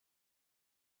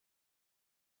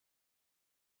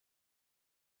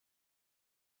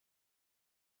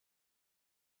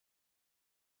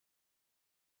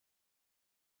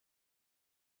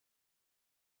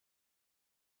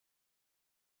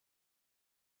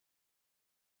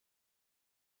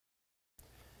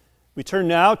We turn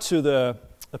now to the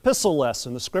epistle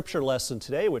lesson, the scripture lesson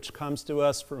today, which comes to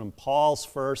us from Paul's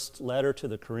first letter to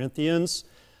the Corinthians,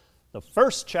 the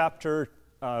first chapter,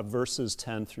 verses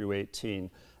 10 through 18.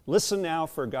 Listen now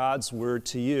for God's word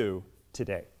to you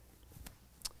today.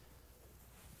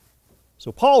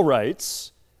 So Paul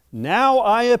writes, "Now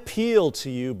I appeal to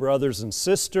you, brothers and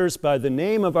sisters, by the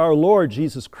name of our Lord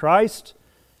Jesus Christ,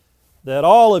 that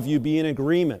all of you be in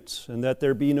agreement, and that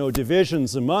there be no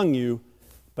divisions among you,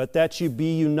 but that you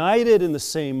be united in the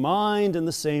same mind and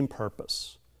the same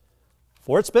purpose.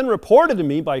 For it's been reported to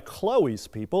me by Chloe's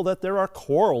people that there are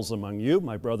quarrels among you,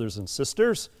 my brothers and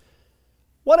sisters.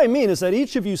 What I mean is that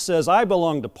each of you says, I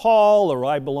belong to Paul, or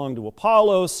I belong to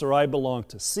Apollos, or I belong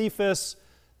to Cephas.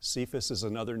 Cephas is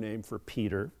another name for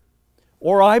Peter.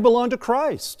 Or I belong to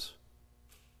Christ.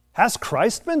 Has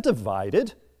Christ been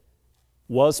divided?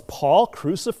 Was Paul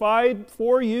crucified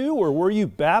for you, or were you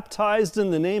baptized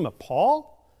in the name of Paul?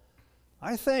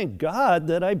 I thank God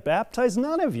that I baptized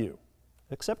none of you,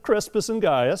 except Crispus and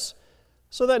Gaius,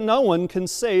 so that no one can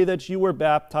say that you were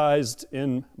baptized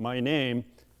in my name.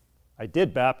 I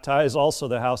did baptize also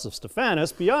the house of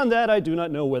Stephanas. Beyond that, I do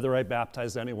not know whether I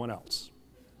baptized anyone else.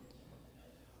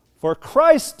 For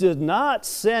Christ did not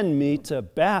send me to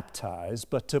baptize,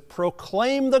 but to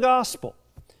proclaim the gospel,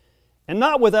 and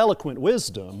not with eloquent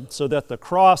wisdom, so that the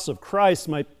cross of Christ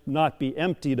might not be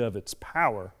emptied of its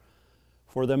power.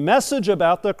 For the message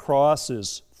about the cross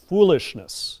is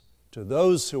foolishness to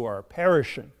those who are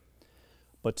perishing,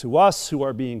 but to us who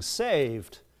are being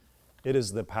saved, it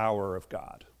is the power of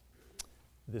God."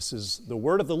 This is the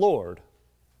word of the Lord.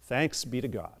 Thanks be to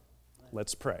God.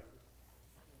 Let's pray.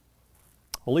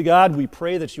 Holy God, we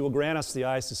pray that you will grant us the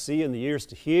eyes to see and the ears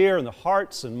to hear and the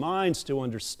hearts and minds to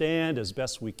understand as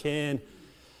best we can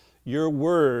your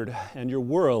word and your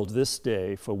world this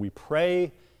day, for we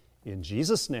pray in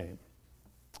Jesus' name.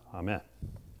 Amen.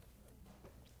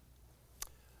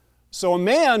 So a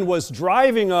man was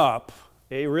driving up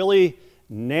a really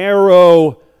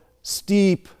narrow,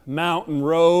 steep mountain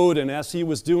road, and as he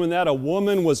was doing that, a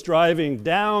woman was driving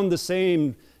down the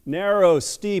same narrow,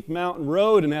 steep mountain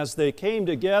road, and as they came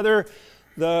together,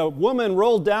 the woman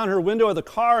rolled down her window of the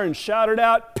car and shouted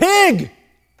out, "Pig!"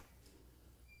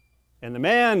 And the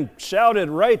man shouted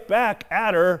right back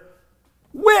at her,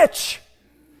 "Witch!"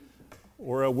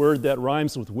 Or a word that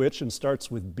rhymes with witch and starts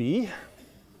with B.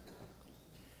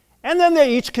 And then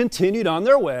they each continued on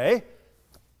their way.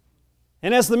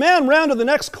 And as the man rounded the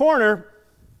next corner,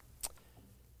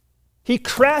 he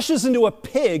crashes into a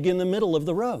pig in the middle of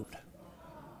the road.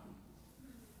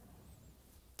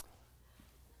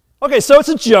 Okay, so it's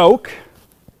a joke,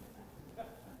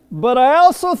 but I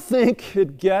also think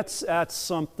it gets at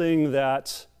something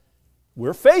that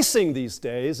we're facing these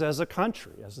days as a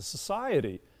country, as a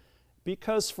society.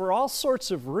 Because for all sorts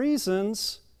of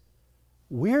reasons,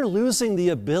 we're losing the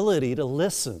ability to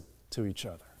listen to each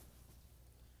other.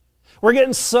 We're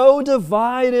getting so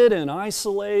divided and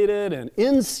isolated and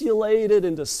insulated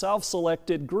into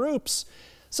self-selected groups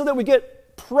so that we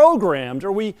get programmed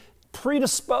or we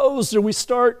predisposed or we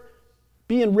start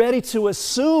being ready to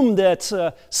assume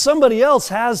that somebody else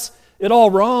has it all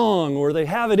wrong or they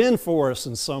have it in for us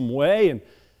in some way. And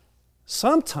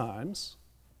sometimes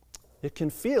it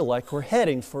can feel like we're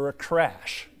heading for a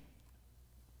crash.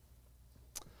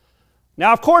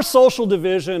 Now, of course, social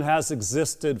division has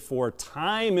existed for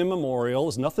time immemorial.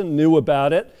 There's nothing new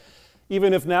about it,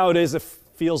 even if nowadays it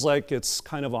feels like it's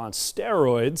kind of on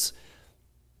steroids.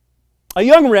 A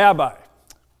young rabbi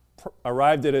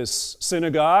arrived at his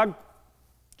synagogue,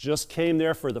 just came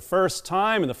there for the first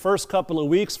time. In the first couple of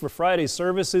weeks for Friday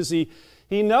services, he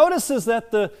notices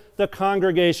that the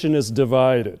congregation is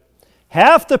divided.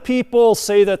 Half the people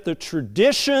say that the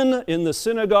tradition in the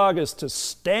synagogue is to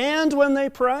stand when they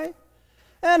pray,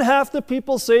 and half the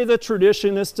people say the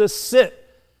tradition is to sit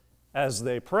as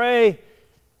they pray,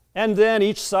 and then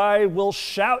each side will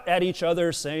shout at each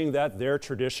other saying that their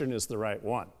tradition is the right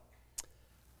one.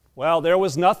 Well, there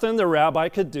was nothing the rabbi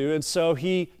could do, and so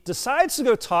he decides to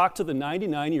go talk to the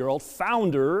 99-year-old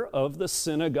founder of the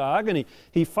synagogue, and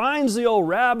he finds the old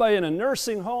rabbi in a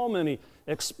nursing home, and he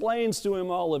explains to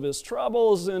him all of his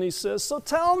troubles, and he says, "So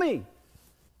tell me,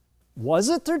 was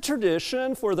it the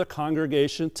tradition for the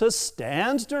congregation to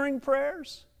stand during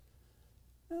prayers?"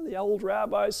 And the old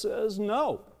rabbi says,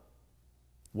 "No."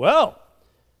 "Well,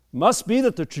 must be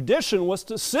that the tradition was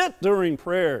to sit during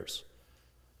prayers."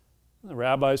 The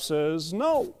rabbi says,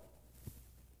 "No."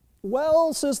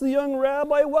 "Well," says the young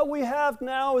rabbi, "what we have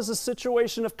now is a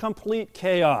situation of complete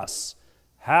chaos.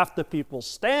 Half the people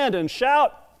stand and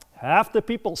shout, half the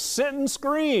people sit and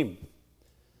scream."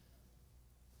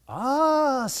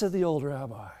 "Ah," said the old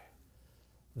rabbi,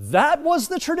 That was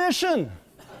the tradition.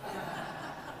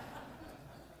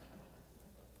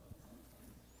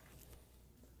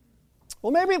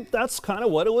 Well, maybe that's kind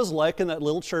of what it was like in that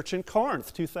little church in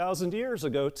Corinth 2,000 years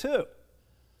ago, too.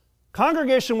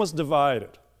 Congregation was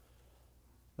divided.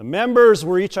 The members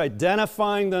were each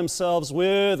identifying themselves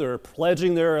with or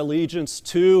pledging their allegiance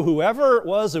to whoever it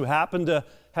was who happened to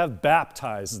have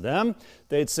baptized them.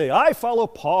 They'd say, I follow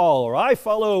Paul, or I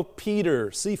follow Peter,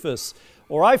 Cephas,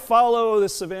 or I follow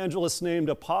this evangelist named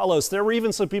Apollos. There were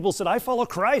even some people who said, I follow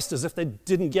Christ, as if they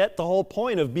didn't get the whole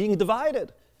point of being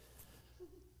divided.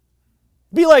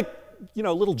 Be like,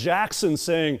 little Jackson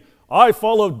saying, I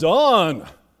follow Don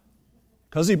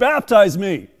because he baptized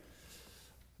me.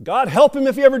 God help him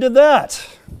if he ever did that.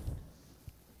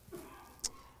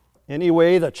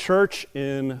 Anyway, the church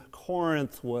in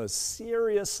Corinth was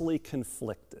seriously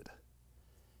conflicted.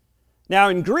 Now,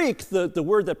 in Greek, the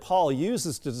word that Paul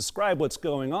uses to describe what's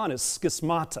going on is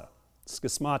schismata.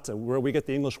 Schismata, where we get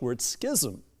the English word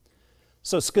schism.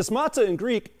 So schismata in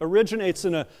Greek originates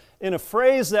in a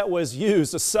phrase that was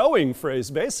used, a sewing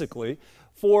phrase basically,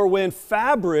 for when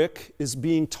fabric is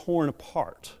being torn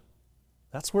apart.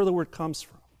 That's where the word comes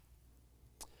from.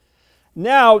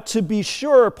 Now, to be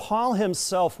sure, Paul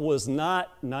himself was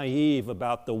not naive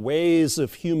about the ways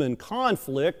of human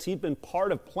conflict. He'd been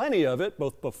part of plenty of it,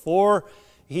 both before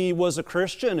he was a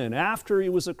Christian and after he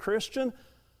was a Christian.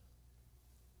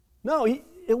 No,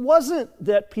 it wasn't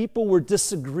that people were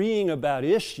disagreeing about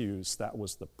issues that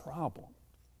was the problem.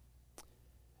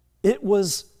 It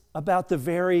was about the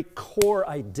very core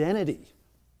identity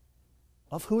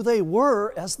of who they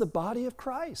were as the body of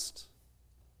Christ.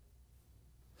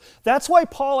 That's why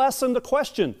Paul asked them the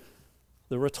question,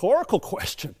 the rhetorical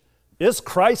question, is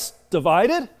Christ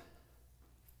divided?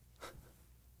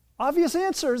 Obvious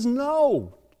answer is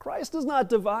no. Christ is not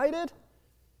divided.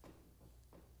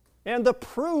 And the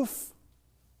proof,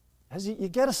 as you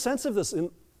get a sense of this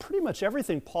in pretty much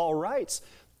everything Paul writes,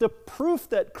 the proof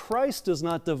that Christ is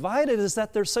not divided is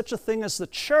that there's such a thing as the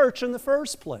church in the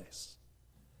first place.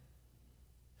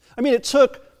 I mean, it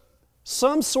took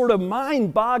some sort of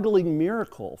mind-boggling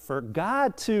miracle for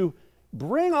God to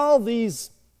bring all this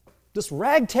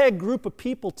ragtag group of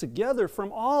people together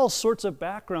from all sorts of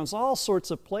backgrounds, all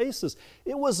sorts of places.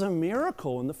 It was a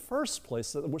miracle in the first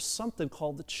place that there was something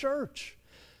called the church.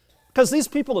 Because these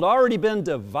people had already been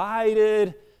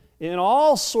divided in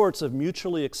all sorts of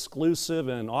mutually exclusive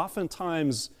and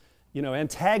oftentimes,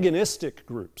 antagonistic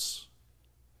groups.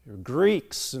 You're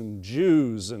Greeks and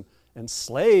Jews and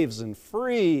slaves and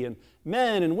free and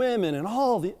men and women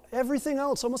and everything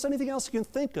else, almost anything else you can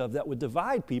think of that would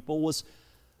divide people was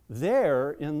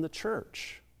there in the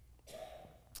church.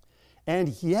 And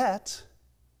yet,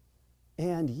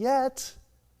 the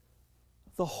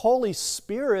Holy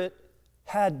Spirit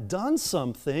had done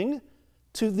something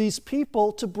to these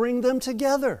people to bring them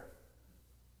together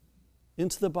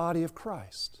into the body of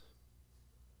Christ.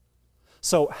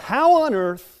 So how on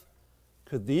earth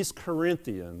could these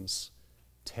Corinthians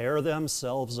tear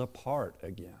themselves apart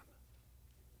again?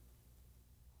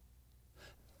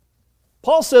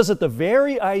 Paul says that the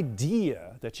very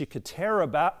idea that you could tear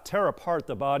apart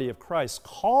the body of Christ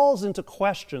calls into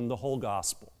question the whole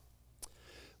gospel,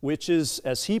 which is,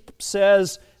 as he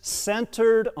says,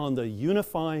 centered on the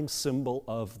unifying symbol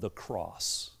of the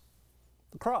cross.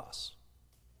 The cross.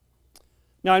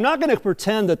 Now, I'm not going to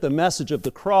pretend that the message of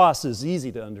the cross is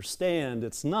easy to understand.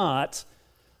 It's not.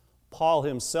 Paul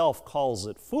himself calls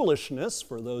it foolishness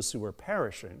for those who are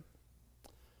perishing.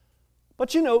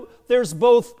 But there's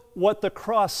both what the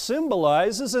cross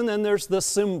symbolizes and then there's the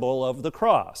symbol of the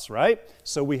cross, right?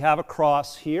 So we have a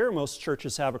cross here. Most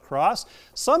churches have a cross.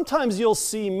 Sometimes you'll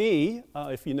see me,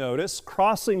 if you notice,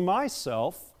 crossing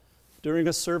myself during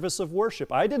a service of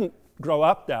worship. I didn't grow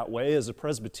up that way as a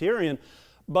Presbyterian,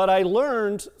 but I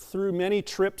learned through many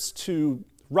trips to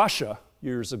Russia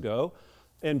years ago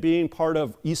and being part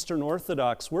of Eastern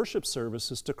Orthodox worship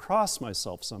services to cross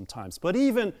myself sometimes. But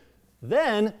even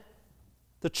then,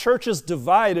 the church is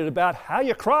divided about how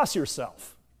you cross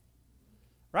yourself,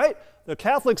 right? The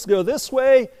Catholics go this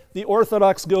way, the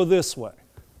Orthodox go this way.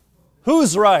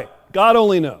 Who's right? God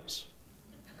only knows.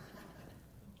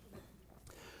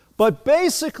 But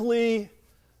basically,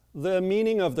 the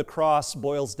meaning of the cross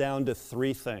boils down to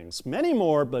three things. Many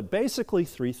more, but basically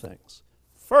three things.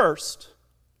 First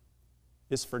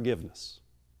is forgiveness.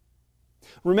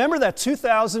 Remember that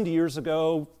 2,000 years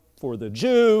ago, for the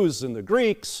Jews and the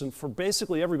Greeks and for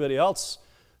basically everybody else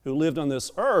who lived on this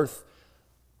earth,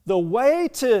 the way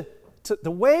to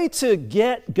the way to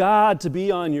get God to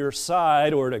be on your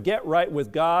side, or to get right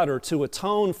with God, or to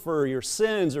atone for your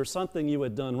sins or something you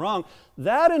had done wrong,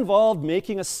 that involved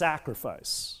making a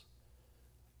sacrifice,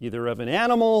 either of an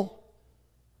animal,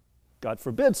 God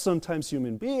forbid, sometimes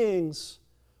human beings,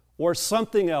 or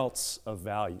something else of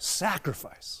value.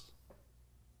 Sacrifice.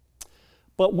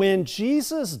 But when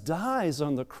Jesus dies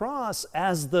on the cross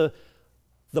as the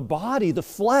body, the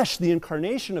flesh, the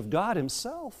incarnation of God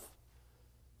Himself,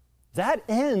 that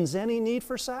ends any need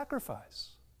for sacrifice.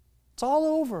 It's all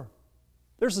over.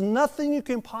 There's nothing you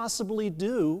can possibly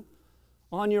do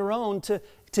on your own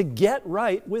to get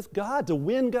right with God, to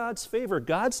win God's favor.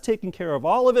 God's taken care of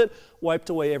all of it, wiped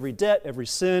away every debt, every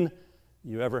sin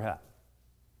you ever had.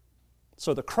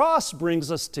 So the cross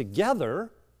brings us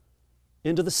together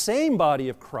into the same body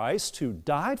of Christ, who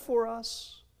died for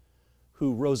us,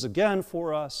 who rose again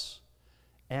for us,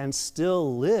 and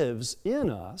still lives in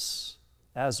us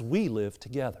as we live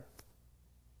together.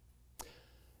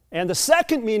 And the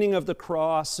second meaning of the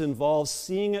cross involves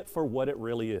seeing it for what it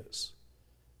really is.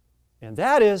 And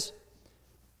that is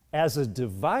as a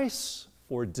device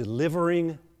for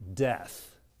delivering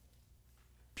death.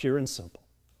 Pure and simple.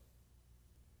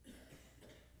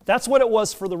 That's what it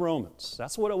was for the Romans.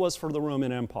 That's what it was for the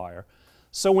Roman Empire.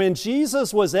 So when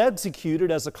Jesus was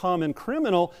executed as a common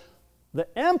criminal, the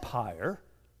empire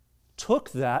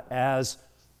took that as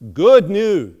good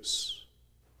news.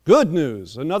 Good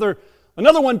news. Another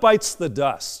one bites the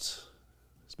dust.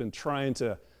 He's been trying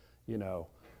to,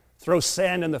 throw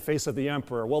sand in the face of the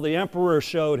emperor. Well, the emperor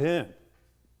showed him.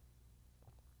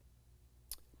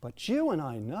 But you and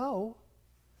I know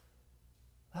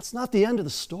that's not the end of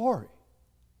the story.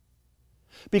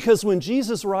 Because when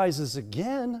Jesus rises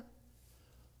again,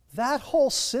 that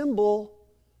whole symbol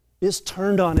is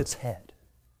turned on its head.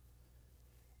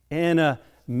 And a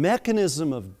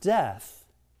mechanism of death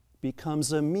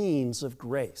becomes a means of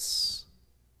grace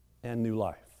and new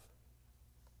life.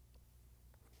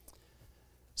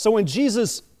 So when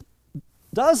Jesus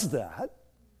does that,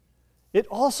 it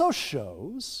also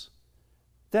shows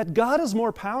that God is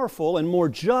more powerful and more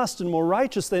just and more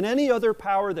righteous than any other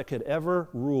power that could ever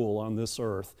rule on this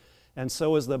earth. And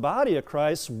so as the body of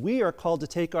Christ, we are called to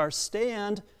take our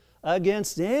stand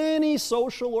against any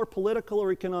social or political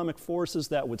or economic forces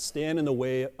that would stand in the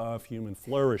way of human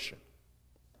flourishing.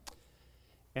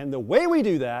 And the way we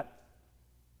do that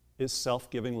is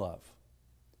self-giving love.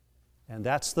 And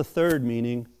that's the third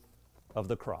meaning of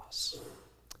the cross.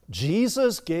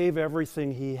 Jesus gave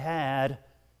everything He had,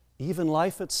 even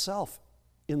life itself,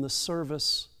 in the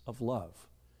service of love.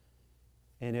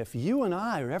 And if you and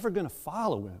I are ever going to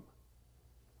follow Him,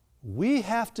 we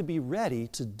have to be ready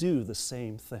to do the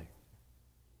same thing.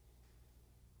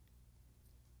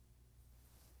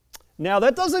 Now,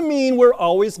 that doesn't mean we're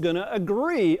always going to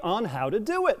agree on how to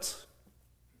do it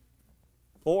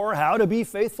or how to be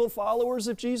faithful followers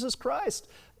of Jesus Christ.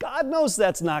 God knows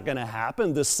that's not going to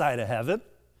happen this side of heaven.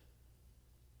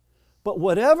 But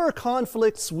whatever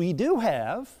conflicts we do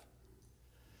have,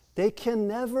 they can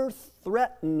never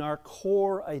threaten our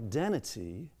core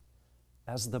identity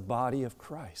as the body of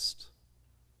Christ.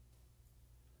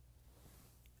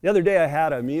 The other day I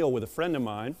had a meal with a friend of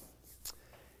mine,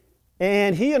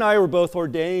 and he and I were both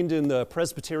ordained in the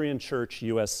Presbyterian Church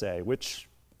USA, which,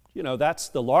 that's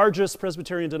the largest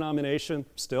Presbyterian denomination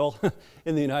still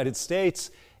in the United States,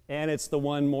 and it's the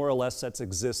one more or less that's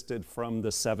existed from the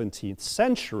 17th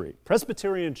century,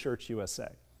 Presbyterian Church USA.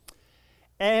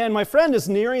 And my friend is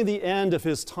nearing the end of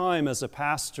his time as a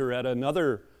pastor at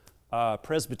another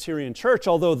Presbyterian church,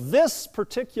 although this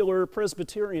particular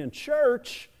Presbyterian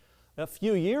church a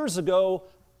few years ago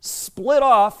split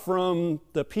off from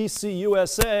the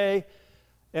PCUSA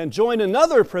and joined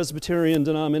another Presbyterian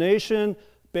denomination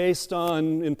based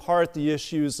on, in part, the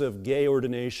issues of gay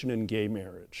ordination and gay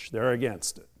marriage. They're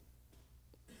against it.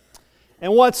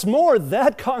 And what's more,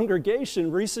 that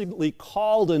congregation recently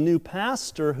called a new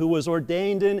pastor who was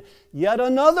ordained in yet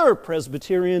another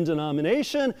Presbyterian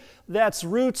denomination that's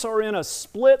roots are in a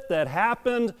split that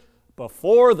happened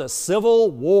before the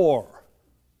Civil War.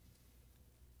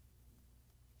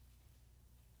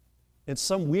 In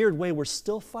some weird way, we're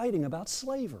still fighting about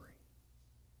slavery.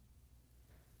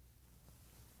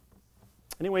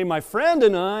 Anyway, my friend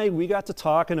and I, we got to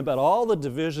talking about all the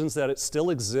divisions that still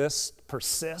exist,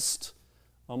 persist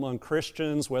among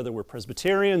Christians, whether we're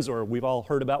Presbyterians or we've all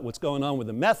heard about what's going on with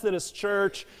the Methodist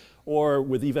Church or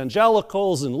with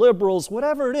evangelicals and liberals,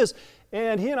 whatever it is.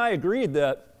 And he and I agreed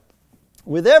that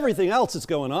with everything else that's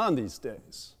going on these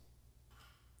days,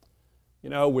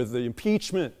 with the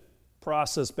impeachment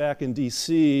process back in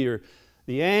D.C. or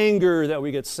the anger that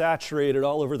we get saturated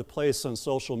all over the place on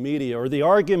social media, or the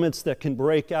arguments that can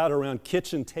break out around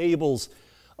kitchen tables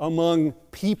among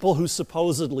people who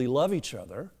supposedly love each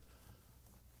other,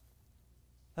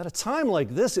 at a time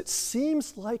like this, it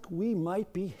seems like we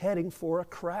might be heading for a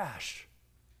crash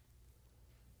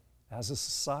as a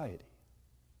society.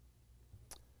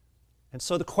 And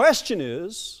so the question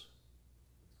is,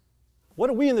 what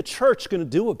are we in the church going to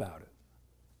do about it?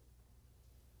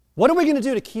 What are we going to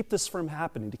do to keep this from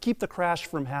happening, to keep the crash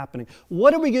from happening?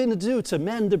 What are we going to do to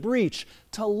mend the breach,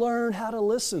 to learn how to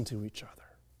listen to each other?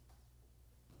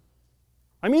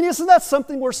 I mean, isn't that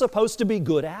something we're supposed to be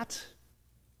good at?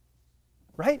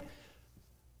 Right?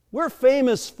 We're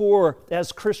famous for,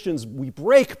 as Christians, we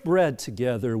break bread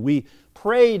together, we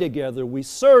pray together, we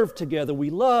serve together, we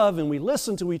love and we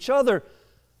listen to each other.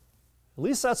 At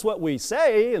least that's what we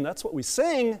say and that's what we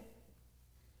sing.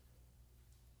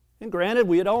 And granted,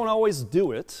 we don't always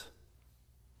do it.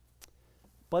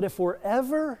 But if we're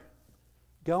ever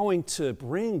going to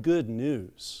bring good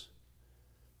news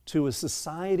to a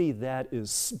society that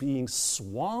is being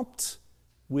swamped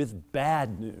with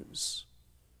bad news,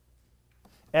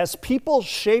 as people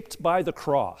shaped by the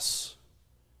cross,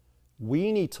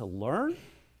 we need to learn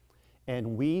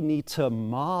and we need to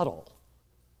model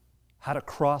how to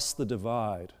cross the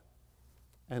divide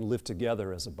and live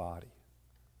together as a body.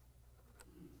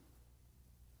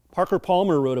 Parker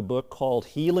Palmer wrote a book called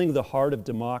Healing the Heart of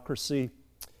Democracy,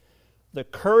 The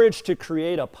Courage to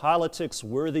Create a Politics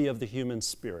Worthy of the Human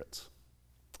Spirit.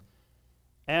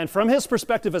 And from his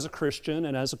perspective as a Christian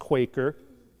and as a Quaker,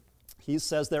 he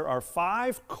says there are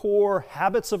 5 core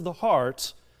habits of the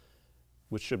heart,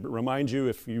 which should remind you,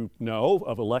 if you know,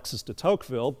 of Alexis de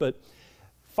Tocqueville, but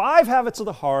 5 habits of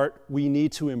the heart we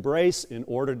need to embrace in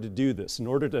order to do this, in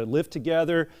order to live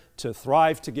together, to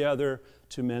thrive together,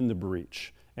 to mend the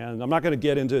breach. And I'm not going to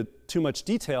get into too much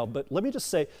detail, but let me just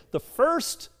say the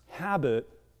first habit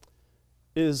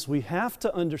is we have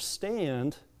to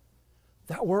understand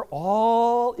that we're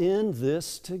all in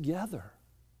this together,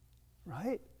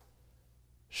 right?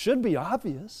 Should be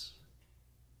obvious.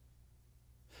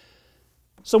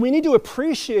 So we need to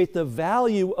appreciate the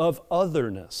value of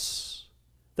otherness,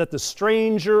 that the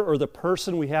stranger or the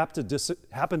person we happen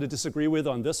to disagree with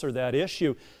on this or that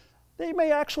issue, they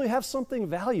may actually have something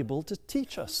valuable to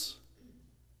teach us.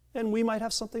 And we might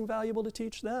have something valuable to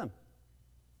teach them.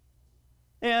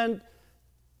 And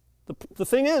the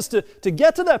thing is, to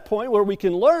get to that point where we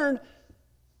can learn,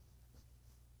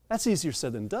 that's easier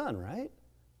said than done, right?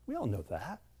 We all know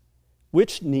that.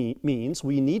 Which means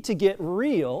we need to get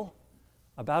real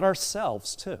about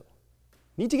ourselves too.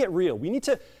 We need to get real. We need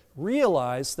to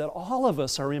realize that all of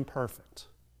us are imperfect.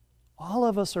 All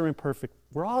of us are imperfect.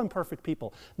 We're all imperfect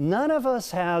people. None of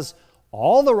us has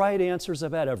all the right answers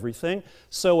about everything,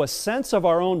 so a sense of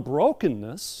our own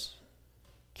brokenness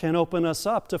can open us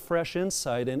up to fresh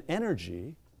insight and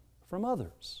energy from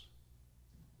others.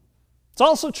 It's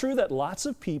also true that lots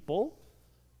of people,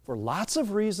 for lots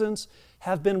of reasons,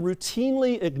 have been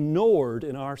routinely ignored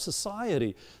in our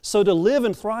society. So to live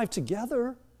and thrive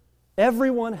together,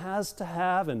 everyone has to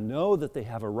have and know that they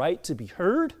have a right to be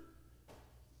heard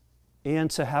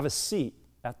and to have a seat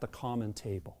at the common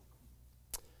table.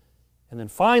 And then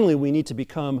finally, we need to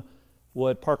become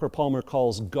what Parker Palmer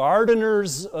calls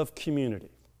gardeners of community.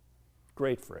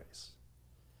 Great phrase.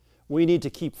 We need to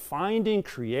keep finding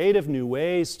creative new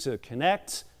ways to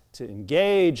connect, to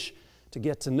engage, to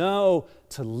get to know,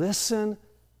 to listen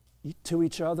to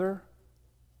each other.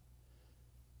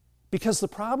 Because the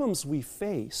problems we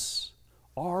face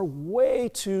are way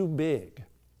too big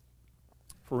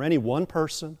for any one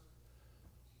person,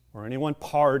 or any one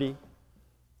party,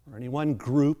 or any one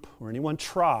group, or any one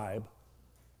tribe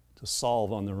to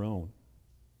solve on their own.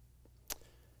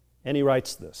 And he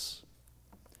writes this: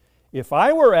 if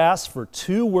I were asked for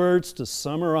 2 words to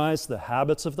summarize the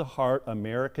habits of the heart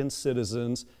American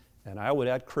citizens, and I would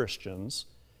add Christians,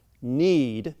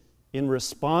 need in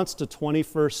response to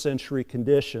 21st century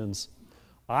conditions,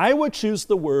 I would choose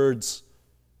the words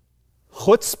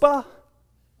chutzpah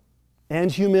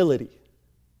and humility.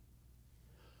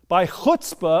 By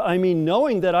chutzpah, I mean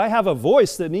knowing that I have a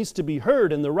voice that needs to be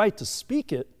heard and the right to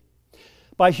speak it.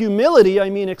 By humility, I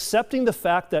mean accepting the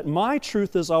fact that my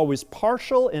truth is always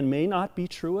partial and may not be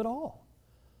true at all.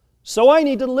 So I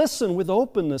need to listen with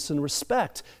openness and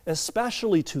respect,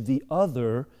 especially to the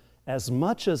other, as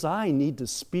much as I need to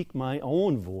speak my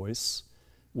own voice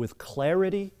with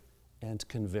clarity and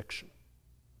conviction.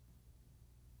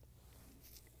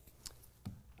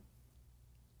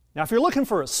 Now, if you're looking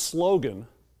for a slogan,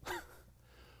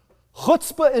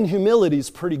 chutzpah and humility is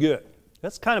pretty good,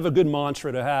 That's kind of a good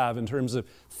mantra to have in terms of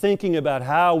thinking about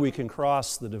how we can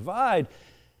cross the divide.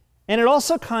 And it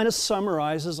also kind of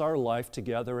summarizes our life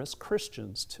together as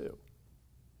Christians, too.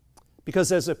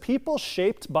 Because as a people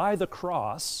shaped by the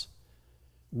cross,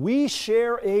 we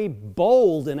share a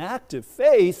bold and active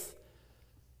faith,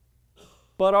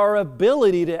 but our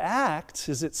ability to act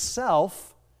is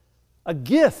itself a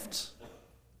gift.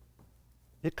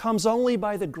 It comes only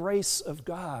by the grace of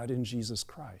God in Jesus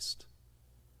Christ.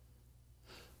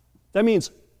 That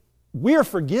means we're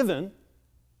forgiven,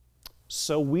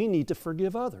 so we need to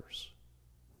forgive others.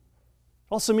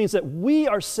 It also means that we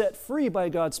are set free by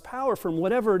God's power from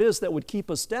whatever it is that would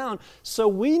keep us down, so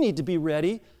we need to be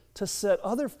ready to set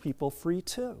other people free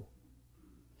too.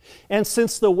 And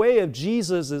since the way of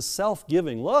Jesus is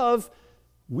self-giving love,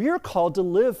 we're called to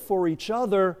live for each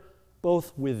other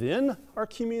both within our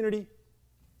community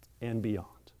and beyond.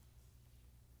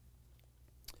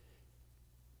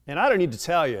 And I don't need to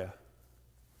tell you,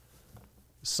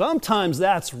 sometimes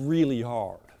that's really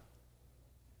hard.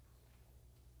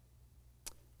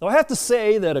 Though I have to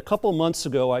say that a couple months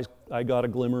ago I got a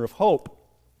glimmer of hope.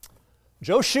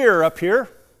 Joe Shearer up here.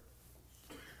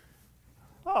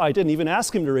 Oh, I didn't even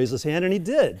ask him to raise his hand, and he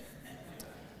did.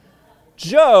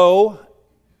 Joe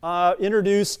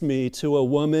introduced me to a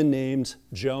woman named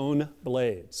Joan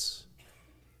Blades.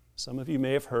 Some of you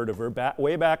may have heard of her.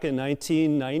 Way back in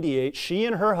 1998, she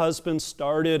and her husband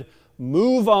started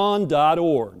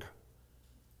MoveOn.org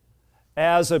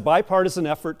as a bipartisan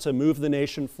effort to move the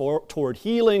nation toward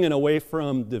healing and away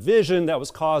from division that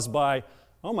was caused by,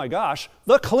 oh my gosh,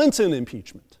 the Clinton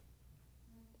impeachment.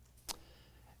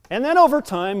 And then over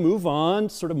time,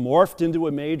 MoveOn sort of morphed into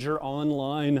a major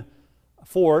online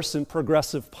force in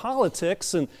progressive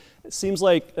politics, and it seems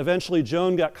like eventually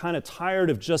Joan got kind of tired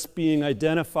of just being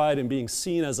identified and being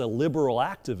seen as a liberal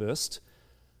activist.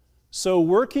 So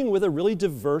working with a really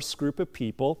diverse group of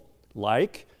people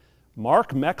like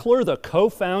Mark Meckler, the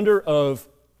co-founder of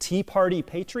Tea Party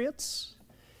Patriots,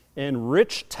 and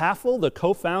Rich Taffel, the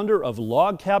co-founder of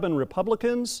Log Cabin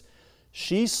Republicans,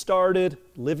 she started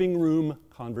Living Room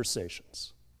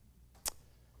Conversations.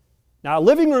 Now, a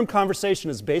living room conversation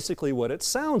is basically what it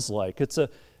sounds like. It's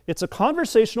a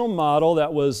conversational model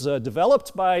that was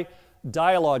developed by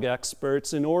dialogue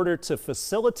experts in order to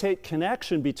facilitate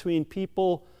connection between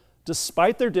people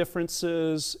despite their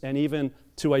differences, and even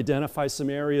to identify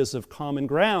some areas of common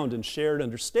ground and shared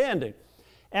understanding.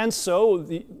 And so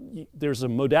there's a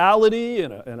modality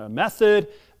and a method,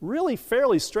 really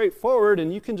fairly straightforward,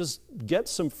 and you can just get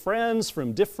some friends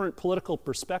from different political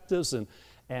perspectives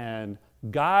and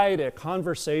guide a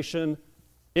conversation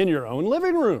in your own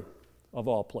living room, of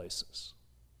all places.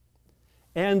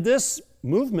 And this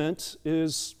movement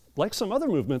is, like some other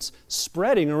movements,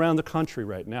 spreading around the country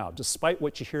right now, despite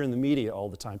what you hear in the media all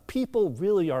the time. People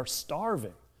really are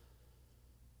starving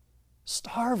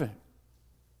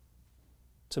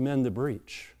to mend the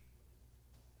breach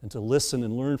and to listen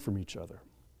and learn from each other.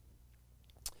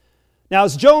 Now,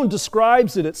 as Joan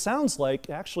describes it, it sounds like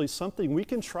actually something we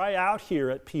can try out here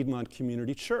at Piedmont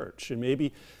Community Church, and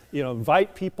maybe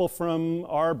invite people from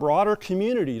our broader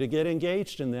community to get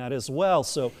engaged in that as well.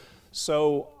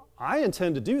 So I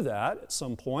intend to do that at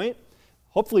some point,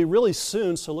 hopefully really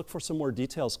soon, so look for some more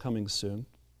details coming soon.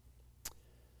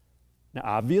 Now,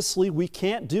 obviously, we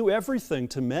can't do everything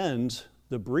to mend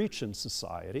the breach in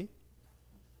society,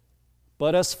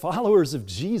 but as followers of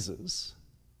Jesus,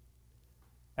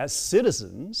 as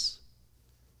citizens,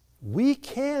 we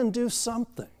can do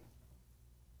something.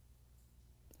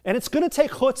 And it's going to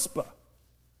take chutzpah,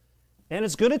 and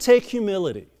it's going to take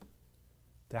humility.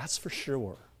 That's for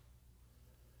sure.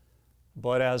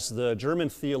 But as the German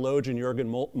theologian Jürgen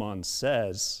Moltmann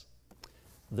says,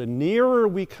 the nearer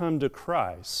we come to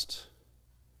Christ,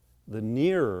 the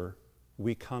nearer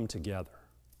we come together.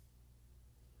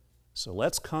 So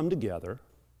let's come together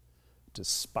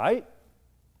despite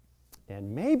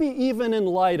and maybe even in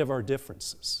light of our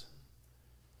differences.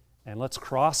 And let's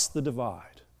cross the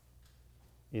divide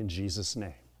in Jesus'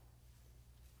 name.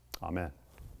 Amen.